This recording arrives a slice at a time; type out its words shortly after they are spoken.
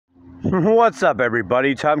What's up,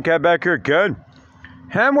 everybody? Tomcat back here again.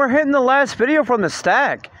 And we're hitting the last video from the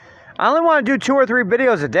stack. I only want to do 2 or 3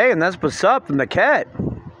 videos a day, and that's what's up from the cat.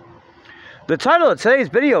 The title of today's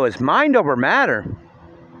video is Mind Over Matter.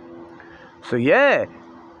 So yeah,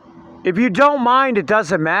 if you don't mind, it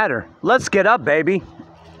doesn't matter. Let's get up, baby.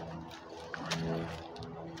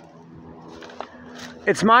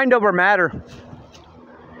 It's mind over matter.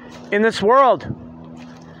 In this world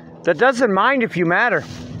that doesn't mind if you matter.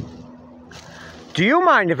 Do you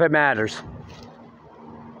mind if it matters?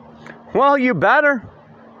 Well, you better.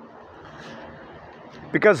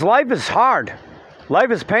 Because life is hard.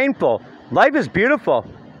 Life is painful. Life is beautiful.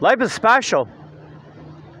 Life is special.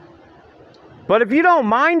 But if you don't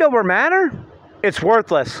mind over matter, it's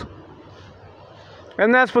worthless.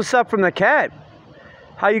 And that's what's up from the cat.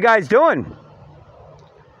 How you guys doing?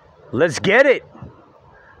 Let's get it.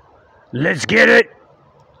 Let's get it.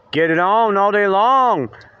 Get it on all day long.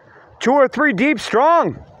 2 or 3 deep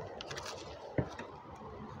strong.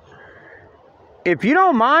 If you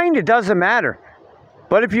don't mind, it doesn't matter.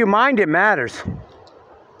 But if you mind, it matters.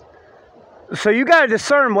 So you got to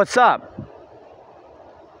discern what's up.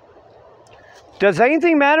 Does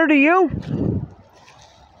anything matter to you?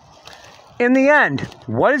 In the end,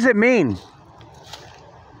 what does it mean?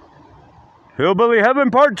 Hillbilly Heaven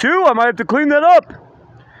Part 2, I might have to clean that up.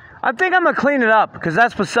 I think I'm going to clean it up because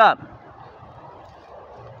that's what's up.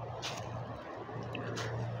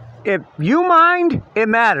 If you mind, it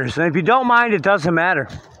matters. And if you don't mind, it doesn't matter.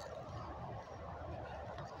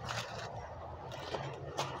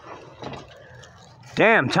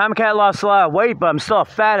 Damn, Tomcat lost a lot of weight, but I'm still a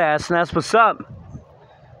fat ass, and that's what's up.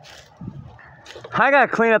 I got to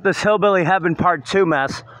clean up this Hillbilly Heaven Part 2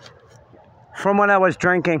 mess from when I was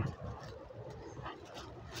drinking.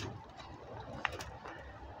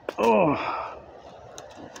 Oh.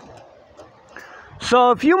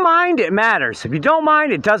 So if you mind, it matters. If you don't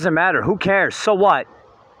mind, it doesn't matter. Who cares? So what?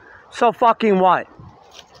 So fucking what?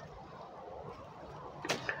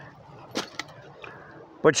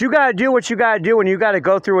 But you gotta do what you gotta do, and you gotta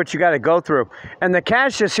go through what you gotta go through. And the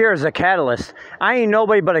cat's just here as a catalyst. I ain't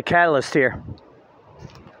nobody but a catalyst here.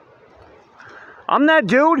 I'm that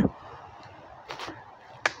dude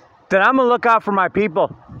that I'm gonna look out for my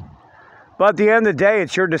people. But at the end of the day,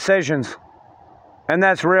 it's your decisions. And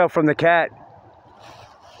that's real from the cat.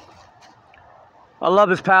 I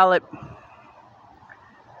love his palette.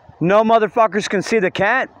 No motherfuckers can see the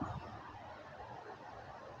cat.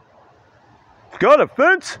 Got a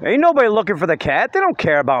fence? Ain't nobody looking for the cat. They don't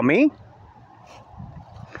care about me.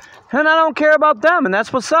 And I don't care about them, and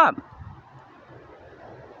that's what's up.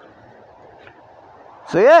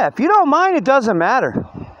 So yeah, if you don't mind, it doesn't matter.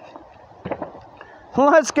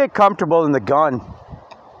 Let's get comfortable in the gun.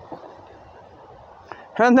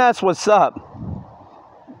 And that's what's up.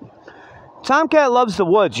 Tomcat loves the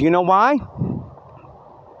woods. You know why?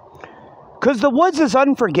 Because the woods is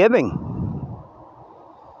unforgiving.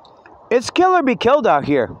 It's kill or be killed out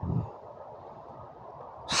here.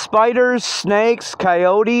 Spiders, snakes,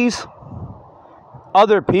 coyotes,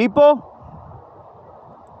 other people.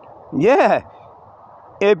 Yeah.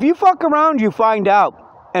 If you fuck around, you find out.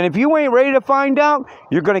 And if you ain't ready to find out,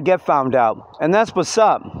 you're going to get found out. And that's what's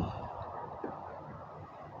up.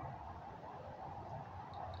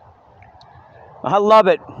 I love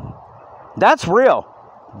it. That's real.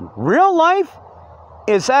 Real life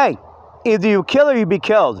is, hey, either you kill or you be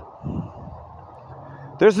killed.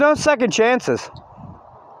 There's no second chances.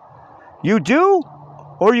 You do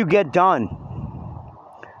or you get done.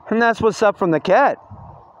 And that's what's up from the cat.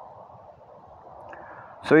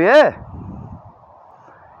 So yeah.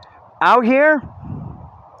 Out here,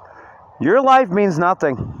 your life means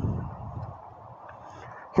nothing.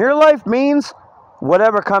 Your life means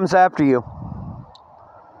whatever comes after you.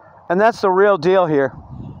 And that's the real deal here.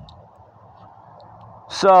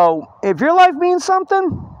 So, if your life means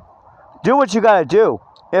something, do what you gotta do.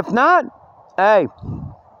 If not, hey,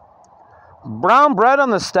 brown bread on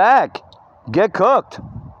the stack. Get cooked.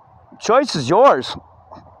 Choice is yours.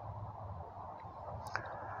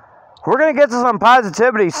 We're going to get to some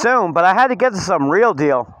positivity soon, but I had to get to some real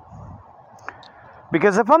deal.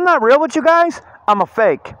 Because if I'm not real with you guys, I'm a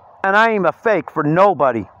fake. And I ain't a fake for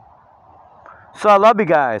nobody. So I love you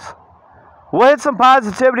guys. We'll hit some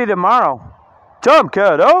positivity tomorrow.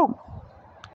 Tomcat out.